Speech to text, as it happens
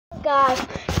Guys,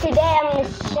 today I'm going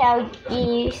to show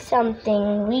you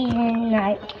something weird,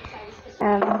 like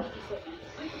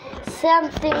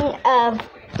something I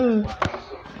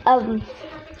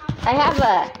have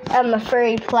a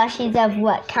furry plushies of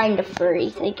what kind of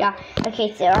furries they got.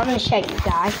 Okay, so I'm going to show you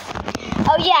guys.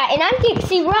 Oh yeah, and I'm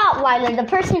Dixie Rottweiler, the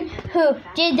person who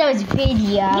did those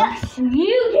videos. Yes,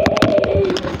 you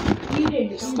did. You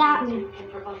did. Stop.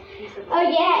 Oh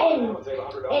yeah,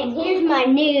 and here's my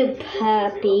new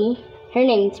puppy. Her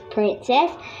name's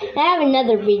Princess. And I have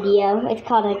another video. It's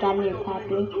called I Got a New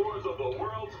Puppy.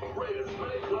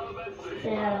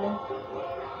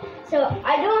 So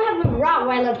I don't have a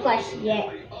Rottweiler plushie yet.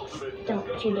 Don't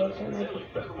you dare say that.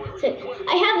 So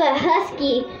I have a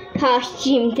husky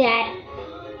costume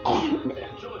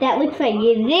that looks like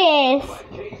this,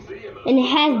 and it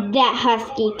has that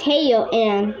husky tail,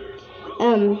 and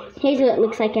here's what it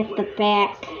looks like at the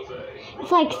back.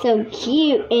 It's like so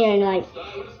cute, and like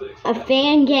a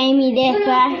fan gave me this,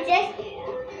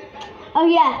 oh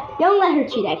yeah, don't let her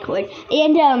chew that cord.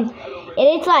 And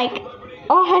it's like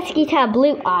all huskies have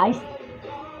blue eyes.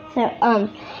 So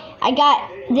I got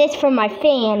this from my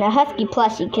fan, a husky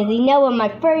plushie, because you know what my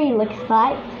furry looks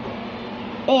like.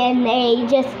 And they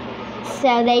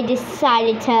decided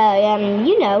to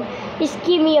just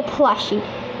give me a plushie.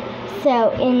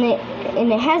 So and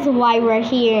it has a Y right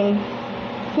here, and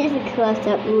here's a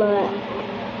close-up look.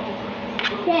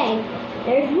 Okay,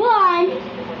 there's one.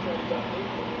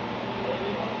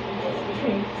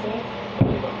 Princess.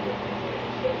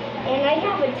 And I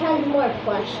have a ton more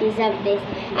plushies of this.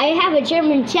 I have a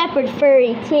German Shepherd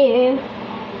furry too.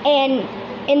 And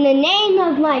the name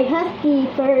of my husky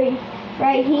furry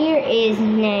right here is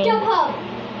named. Jump up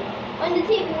on the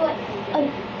TV.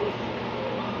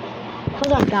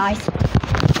 Hold on, guys.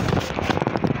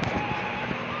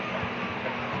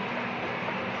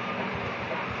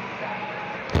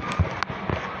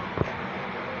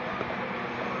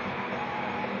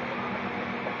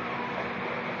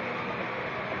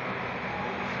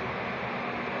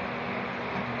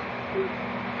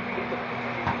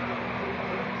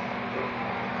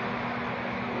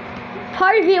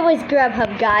 Part of it was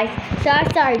Grubhub, guys, so I'm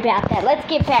sorry about that. Let's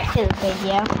get back to the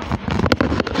video.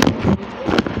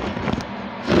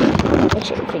 Make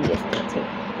sure the video's still too.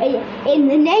 And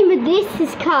the name of this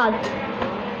is called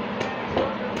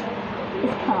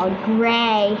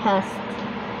Gray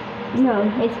Husky. No,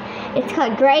 it's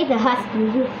called Gray the Husky.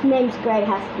 His name's Gray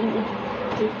Husky.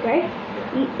 He's Gray.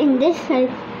 And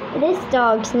this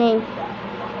dog's name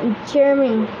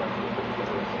German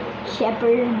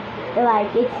Shepherd.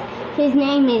 Like his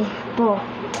name's Black.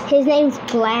 His name's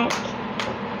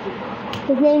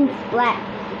Black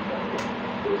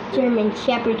German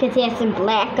Shepherd because he has some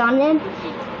black on him.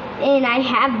 And I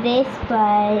have this,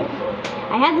 but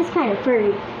I have this kind of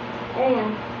furry.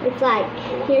 And it's like,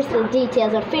 here's the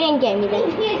details. A fan gave me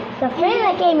this. The fan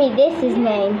that gave me this is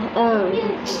named And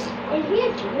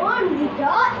here's one we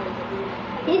got.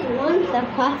 Here's one the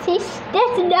plushie.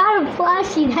 That's not a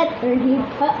plushie. That's her new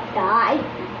pup, guys.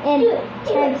 And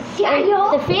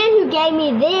the fan who gave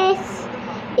me this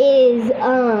is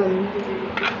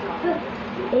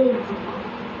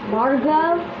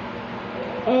Margot,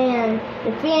 and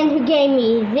the fan who gave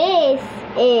me this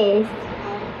is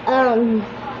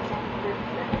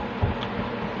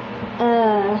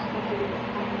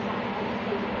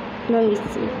let me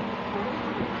see.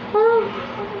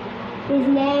 His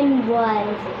name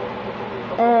was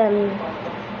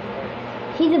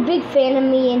he's a big fan of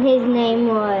me, and his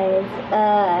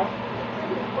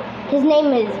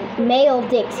name is Male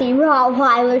Dixie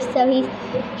Rottweiler, so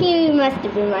he must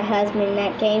have been my husband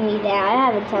that gave me that. I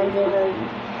have a ton of them.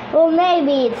 Well,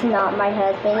 maybe it's not my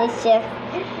husband.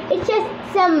 It's just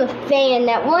some fan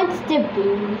that wants to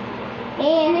be.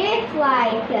 And it's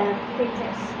like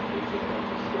Princess.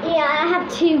 Yeah, I have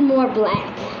two more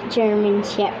black German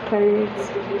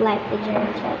Shepherds, like the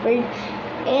German Shepherd.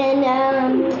 And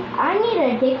I need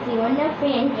a Dixie one. No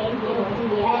fan gave me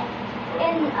one yet.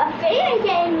 And a fan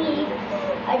gave me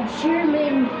a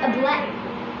black.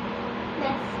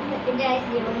 That's the guy's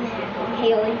name.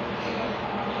 Haley.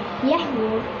 Yeah.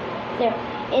 So,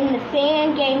 and the fan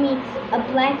gave me a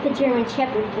black German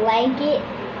Shepherd blanket.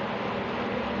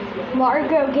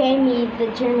 Margot gave me the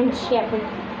German Shepherd,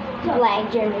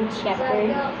 black German Shepherd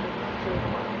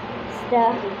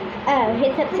stuff. Oh,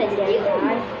 it's upside down,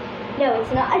 guys. No,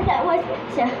 it's not. That was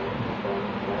so.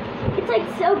 It's like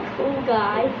so cool,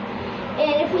 guys.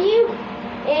 And if you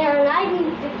and I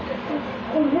need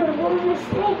to one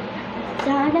mistake.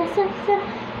 Yeah.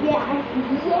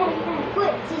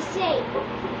 What to say?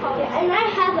 And I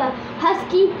have a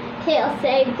husky tail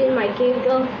saved in my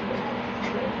Google.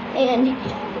 And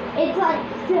It's like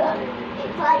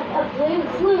a blue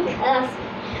fluke.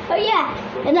 Oh yeah,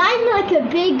 and I'm like a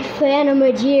big fan of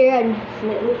Majira and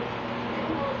Fluke.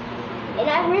 And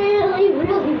I really want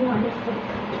to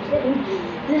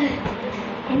fluke.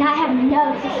 And I have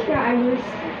no subscribers.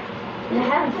 And I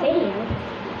have fans.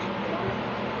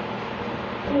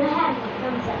 And I have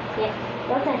thumbs up. Yeah,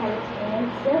 plus I have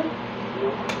fans. So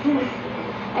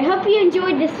I hope you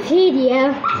enjoyed this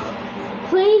video.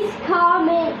 Please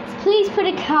comment. Please put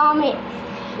a comment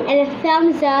and a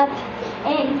thumbs up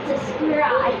and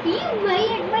subscribe.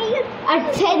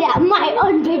 I said that in my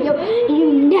own video and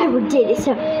you never did it,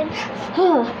 so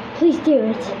please do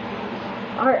it.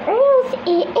 Or else,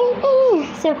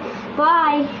 so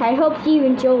bye. I hope you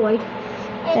enjoyed.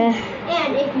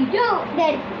 And if you don't,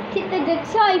 then hit the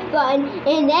dislike button.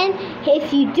 And then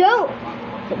if you don't,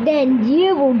 then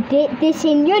you will get this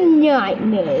in your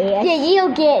nightmares. Yeah,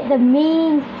 you'll get the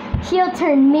mean. She'll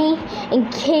turn me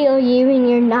and kill you in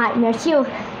your nightmare. She'll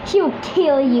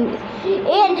kill you.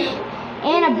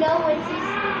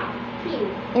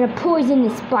 And a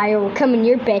poisonous spiral will come in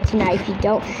your bed tonight if you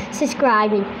don't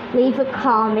subscribe and leave a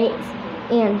comment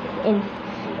and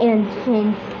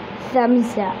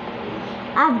thumbs up.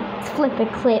 I've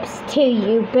flipped clips too,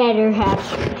 you better have,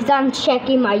 because I'm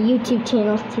checking my YouTube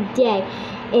channels today.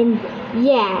 And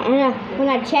yeah, and when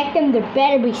I check them, there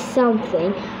better be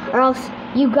something, or else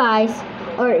you guys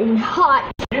are in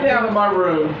hot. Get out of my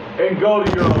room and go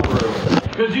to your own room,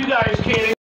 because you guys can't